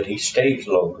Graham that he stays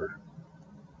longer.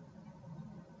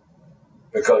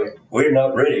 Because we're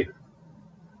not ready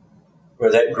for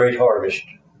that great harvest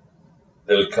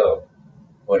that'll come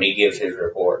when he gives his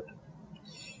report.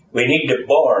 We need the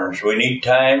barns. We need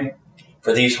time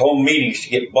for these home meetings to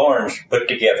get barns put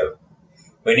together.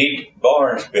 We need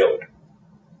barns built.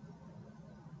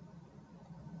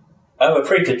 I'm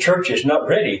afraid the church is not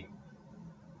ready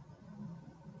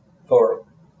for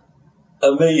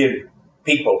 1 million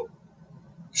people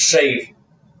saved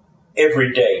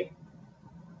every day.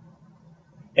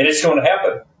 And it's going to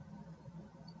happen.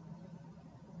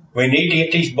 We need to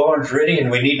get these barns ready,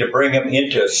 and we need to bring them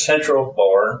into a central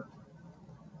barn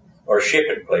or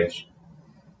shipping place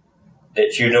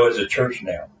that you know is a church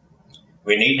now.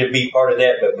 We need to be part of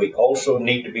that, but we also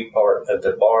need to be part of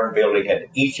the barn building at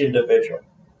each individual.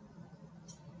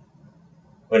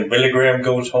 When Billy Graham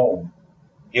goes home,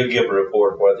 he'll give a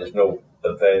report why there's no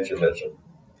evangelism,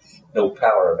 no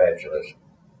power evangelism.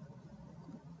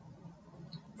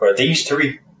 For these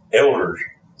three elders,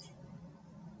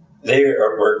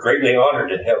 were greatly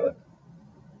honored in heaven.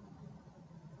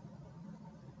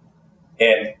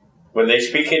 And when they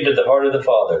speak into the heart of the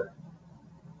Father,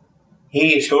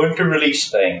 He is going to release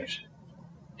things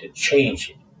to change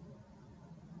it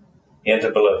in the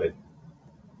beloved.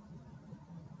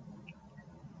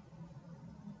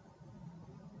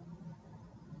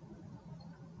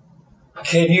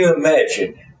 Can you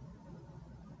imagine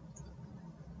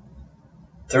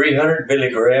 300 Billy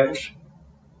Grahams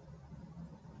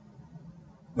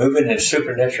moving in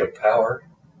supernatural power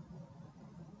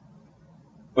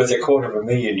with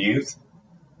 250,000 youth?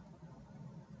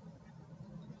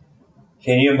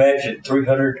 Can you imagine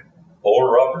 300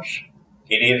 Oral Roberts,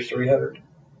 Gideon's 300,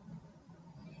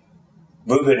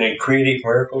 moving in creative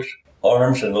miracles,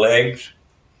 arms and legs,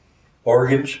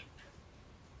 organs,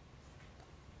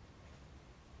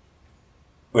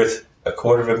 with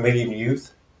 250,000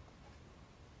 youth?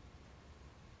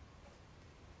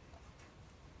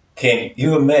 Can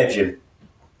you imagine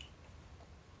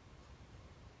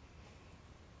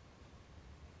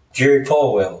Jerry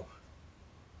Falwell,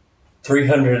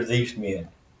 300 of these men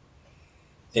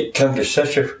that come to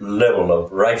such a level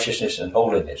of righteousness and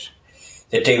holiness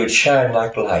that they would shine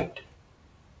like light,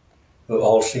 who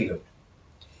all see them?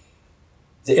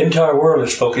 The entire world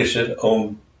is focusing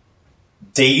on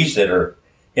these that are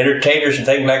entertainers and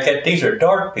things like that. These are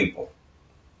dark people.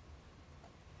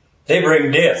 They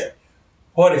bring death.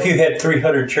 What if you had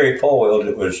 300 Jerry Falwell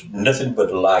that was nothing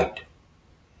but light?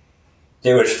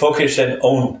 They was focusing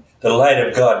on the light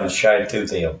of God that shine through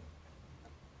them.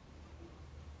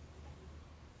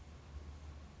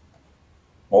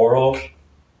 Morals,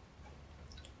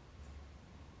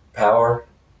 power,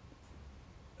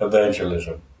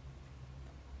 evangelism.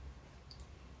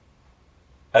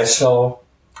 I saw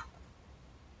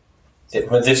that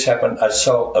when this happened, I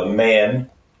saw a man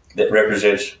that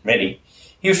represents many.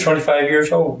 He was 25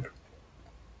 years old.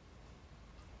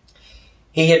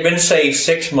 He had been saved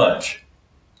 6 months.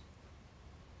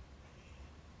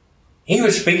 He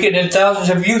was speaking and thousands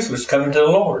of youth was coming to the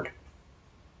Lord.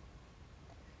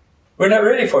 We're not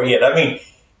ready for it yet. I mean,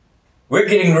 we're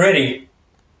getting ready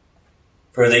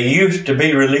for the youth to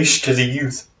be released to the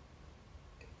youth.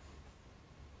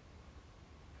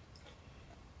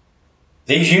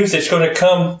 These youth that's going to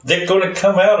come, they're going to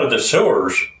come out of the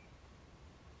sewers.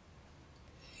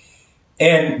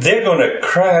 And they're going to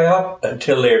cry out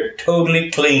until they're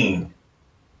totally clean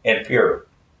and pure.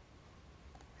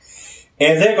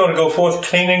 And they're going to go forth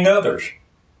cleaning others.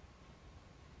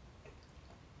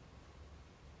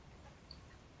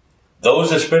 Those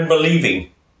that's been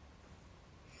believing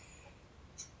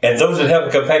and those that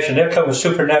have compassion, they'll come with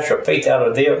supernatural faith out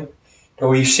of them to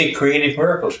where you see creative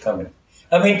miracles coming.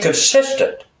 I mean,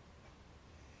 consistent.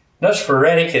 Not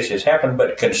sporadic as has happened,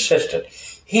 but consistent.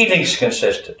 Healing's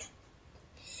consistent.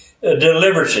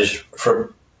 Deliverances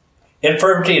from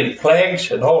infirmity and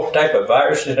plagues and all type of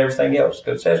viruses and everything else,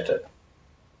 consistent.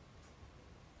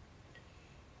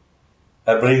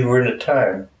 I believe we're in a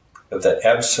time of the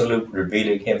absolute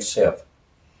revealing himself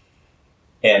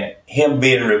and him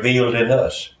being revealed in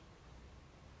us.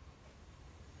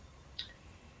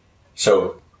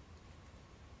 So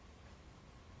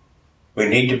we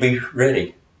need to be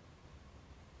ready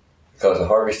because the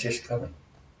harvest is coming.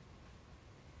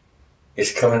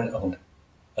 It's coming on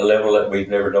a level that we've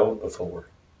never known before.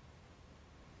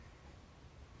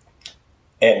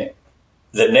 And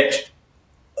the next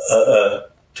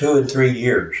 2 and 3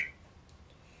 years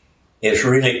is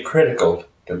really critical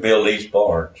to build these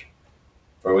barns,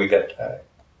 for we got time.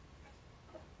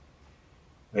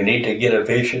 We need to get a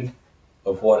vision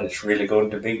of what it's really going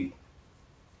to be.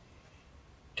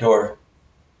 To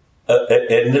an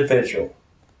individual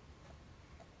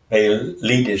may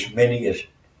lead as many as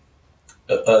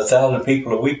 1,000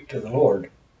 people a week to the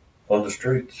Lord on the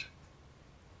streets.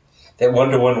 That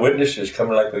one-to-one witness is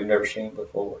coming like we've never seen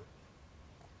before.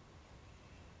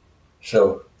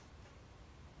 So,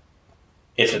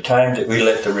 it's a time that we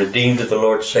let the redeemed of the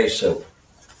Lord say so.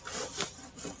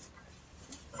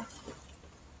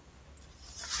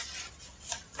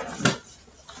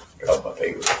 Drop my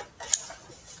favorite.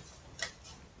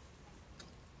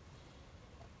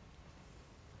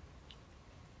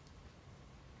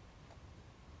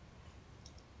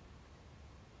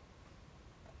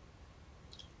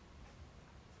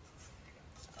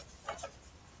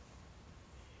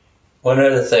 One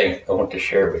other thing I want to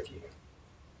share with you.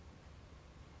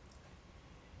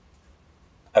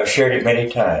 I've shared it many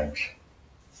times.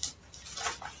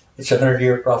 It's a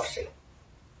 100-year prophecy.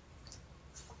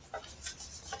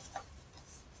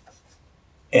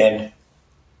 And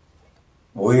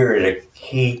we're at a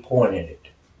key point in it.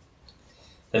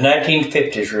 The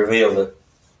 1950s revealed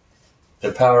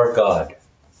the power of God.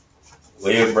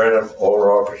 William Branham,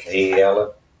 Oral Roberts, A.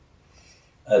 Allen,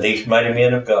 these mighty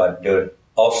men of God doing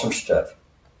awesome stuff.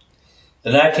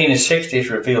 The 1960s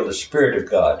revealed the Spirit of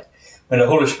God when the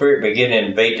Holy Spirit began to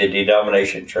invade the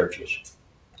denomination churches.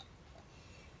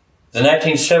 The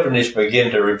 1970s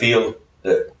began to reveal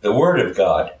the Word of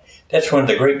God. That's when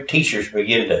the great teachers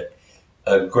began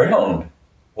to ground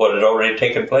what had already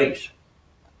taken place.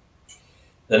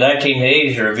 The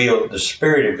 1980s revealed the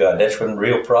Spirit of God. That's when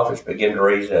real prophets began to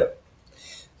raise up.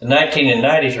 The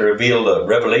 1990s revealed the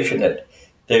revelation that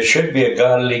there should be a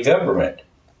godly government,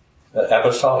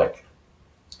 apostolic.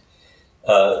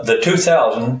 The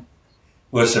 2000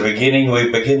 was the beginning. We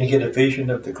began to get a vision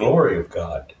of the glory of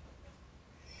God.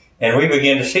 And we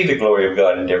began to see the glory of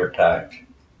God in different times.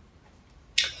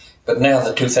 But now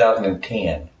the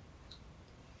 2010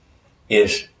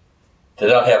 is to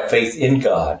not have faith in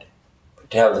God, but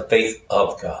to have the faith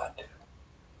of God.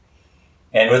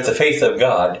 And with the faith of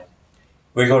God,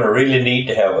 we're going to really need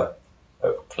to have a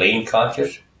clean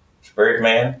conscience, spirit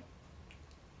man,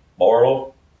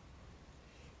 moral.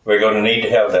 We're going to need to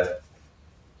have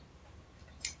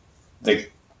the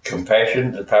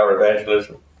compassion, the power of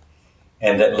evangelism,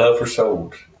 and that love for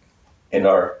souls in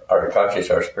our conscience,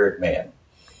 our spirit man.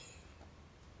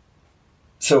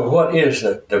 So what is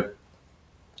the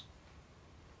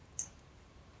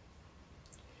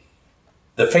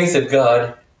faith of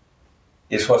God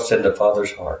is what's in the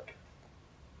Father's heart.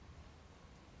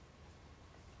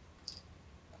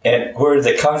 And where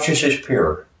the conscience is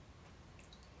pure,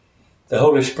 the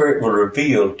Holy Spirit will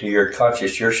reveal to your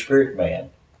conscience, your spirit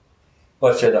man,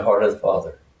 what's in the heart of the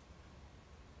Father.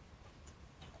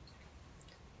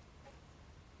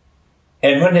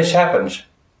 And when this happens,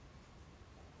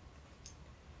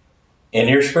 in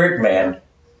your spirit man,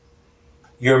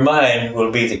 your mind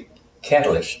will be the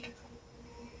catalyst.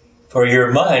 For your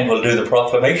mind will do the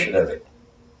proclamation of it.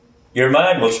 Your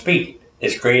mind will speak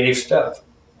its creative stuff.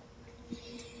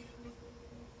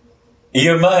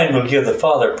 Your mind will give the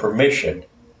Father permission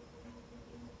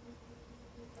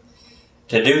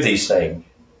to do these things.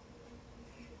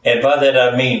 And by that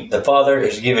I mean the Father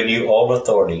has given you all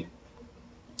authority.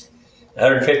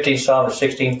 115 Psalm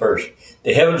 16 verse.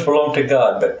 The heavens belong to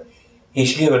God, but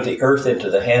He's given the earth into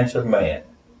the hands of man.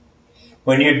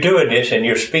 When you're doing this and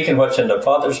you're speaking what's in the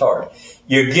Father's heart,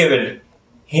 you're giving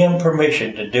Him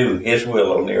permission to do His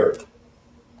will on the earth.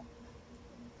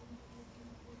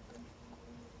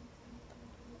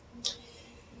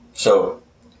 So,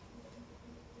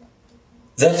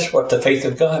 that's what the faith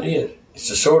of God is. It's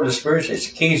the sword of the Spirit. It's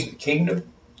the keys of the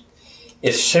kingdom.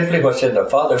 It's simply what's in the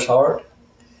Father's heart.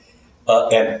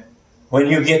 And when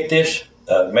you get this,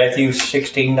 Matthew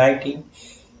 16:19,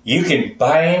 you can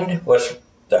bind what's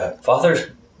the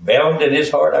Father's bound in His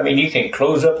heart. I mean, you can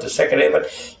close up the second heaven.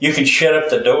 You can shut up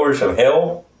the doors of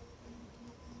hell.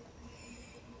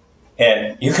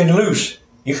 And you can loose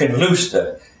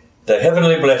the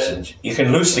heavenly blessings. You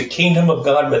can loose the kingdom of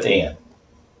God within.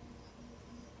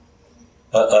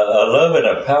 A love and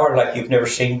a power like you've never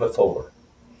seen before.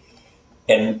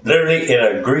 And literally in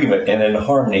agreement and in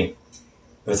harmony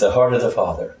with the heart of the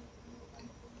Father.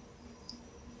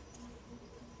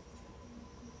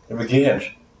 It begins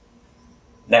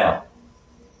now.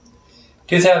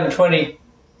 2020,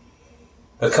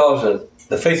 because of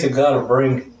the faith of God will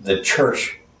bring the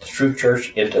church, the true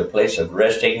church, into a place of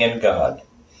resting in God,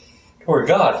 where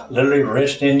God literally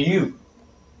rests in you.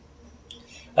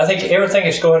 I think everything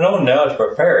that's going on now is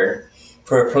preparing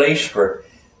for a place for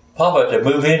Papa to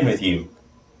move in with you.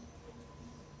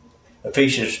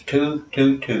 Ephesians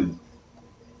 2:2:2,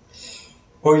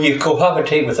 where you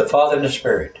cohabitate with the Father and the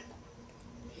Spirit.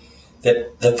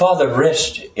 That the Father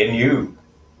rests in you,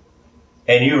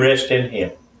 and you rest in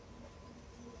Him.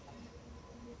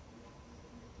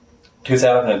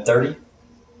 2030,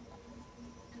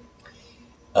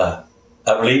 I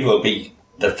believe will be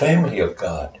the family of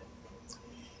God,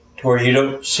 to where you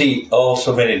don't see all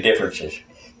so many differences,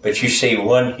 but you see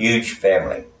one huge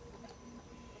family.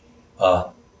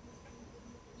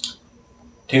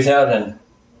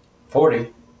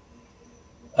 2040,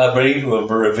 I believe will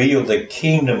reveal the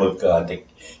kingdom of God, the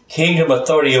kingdom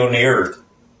authority on the earth.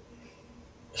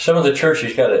 Some of the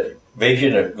churches got a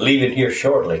vision of leaving here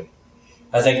shortly.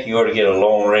 I think you ought to get a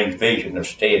long-range vision of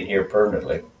staying here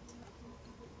permanently.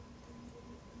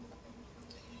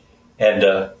 And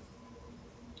the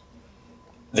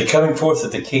coming forth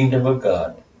of the kingdom of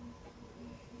God.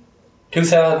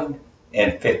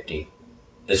 2050,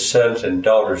 the sons and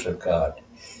daughters of God.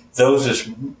 Those that's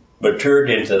matured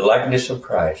into the likeness of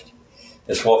Christ,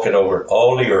 that's walking over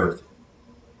all the earth.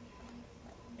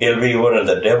 It'll be one of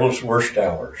the devil's worst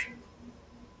hours.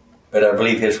 But I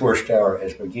believe his worst hour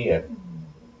has begun.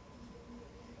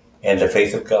 And the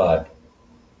faith of God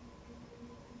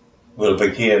will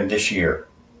begin this year.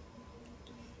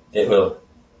 It will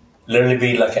literally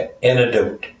be like an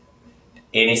antidote to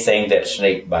anything that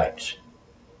snake bites.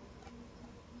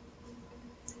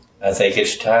 I think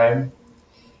it's time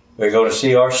we're going to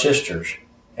see our sisters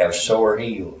have sore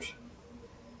heels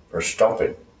for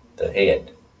stomping the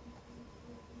head.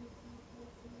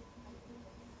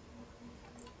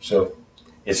 So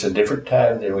it's a different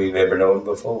time than we've ever known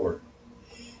before.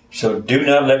 So do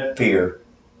not let fear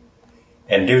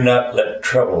and do not let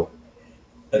trouble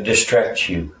distract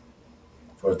you,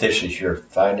 for this is your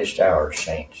finest hour,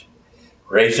 saints.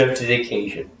 Raise up to the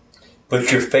occasion.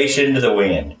 Put your face into the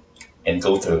wind and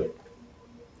go through it.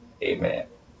 Amen.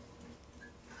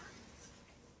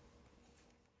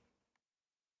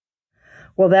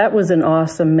 Well, that was an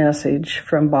awesome message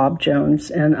from Bob Jones,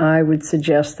 and I would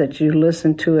suggest that you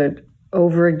listen to it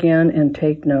over again and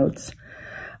take notes.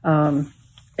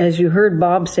 As you heard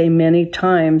Bob say many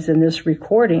times in this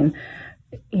recording,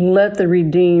 let the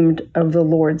redeemed of the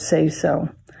Lord say so.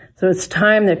 So it's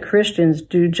time that Christians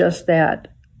do just that.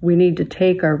 We need to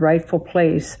take our rightful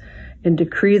place and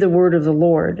decree the word of the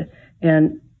Lord.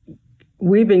 And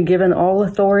we've been given all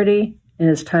authority, and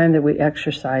it's time that we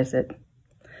exercise it.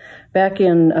 Back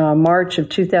in March of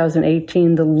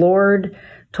 2018, the Lord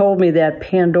told me that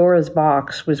Pandora's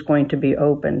box was going to be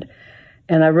opened.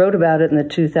 And I wrote about it in the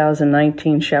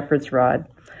 2019 Shepherd's Rod.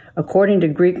 According to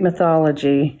Greek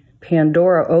mythology,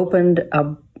 Pandora opened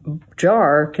a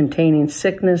jar containing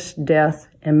sickness, death,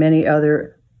 and many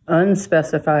other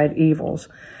unspecified evils,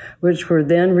 which were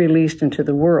then released into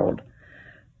the world.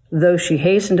 Though she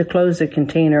hastened to close the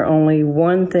container, only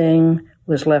one thing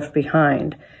was left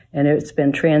behind, and it's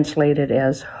been translated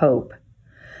as hope.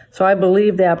 So I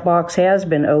believe that box has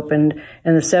been opened,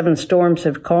 and the 7 storms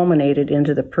have culminated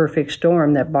into the perfect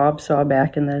storm that Bob saw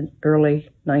back in the early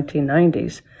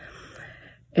 1990s.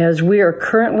 As we are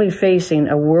currently facing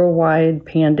a worldwide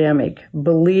pandemic,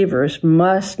 believers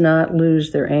must not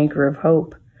lose their anchor of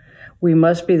hope. We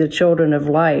must be the children of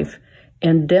life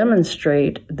and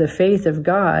demonstrate the faith of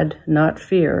God, not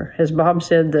fear. As Bob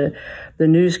said, the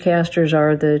newscasters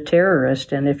are the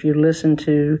terrorists, and if you listen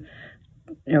to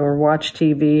or watch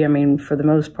TV, I mean, for the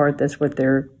most part, that's what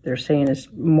they're saying is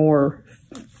more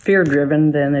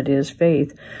fear-driven than it is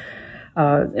faith.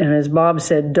 And as Bob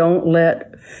said, don't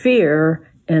let fear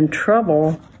and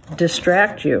trouble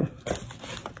distract you.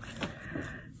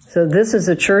 So this is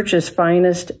the church's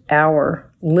finest hour.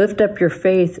 Lift up your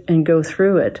faith and go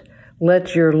through it.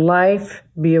 Let your life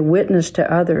be a witness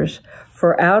to others.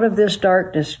 For out of this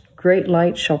darkness, great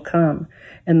light shall come,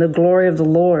 and the glory of the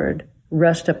Lord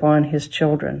rest upon his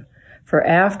children. For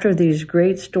after these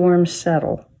great storms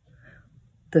settle,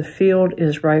 The field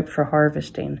is ripe for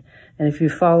harvesting. And if you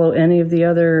follow any of the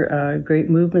other great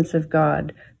movements of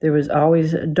God, there was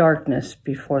always darkness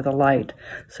before the light.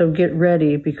 So get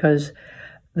ready, because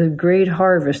the great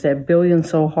harvest, that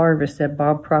billion-soul harvest that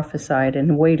Bob prophesied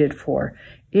and waited for,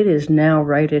 it is now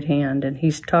right at hand. And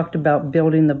he's talked about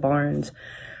building the barns.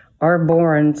 Our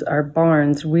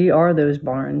barns, we are those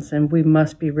barns, and we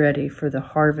must be ready, for the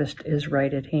harvest is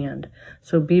right at hand.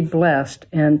 So be blessed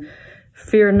and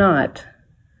fear not,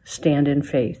 stand in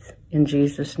faith. In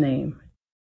Jesus' name,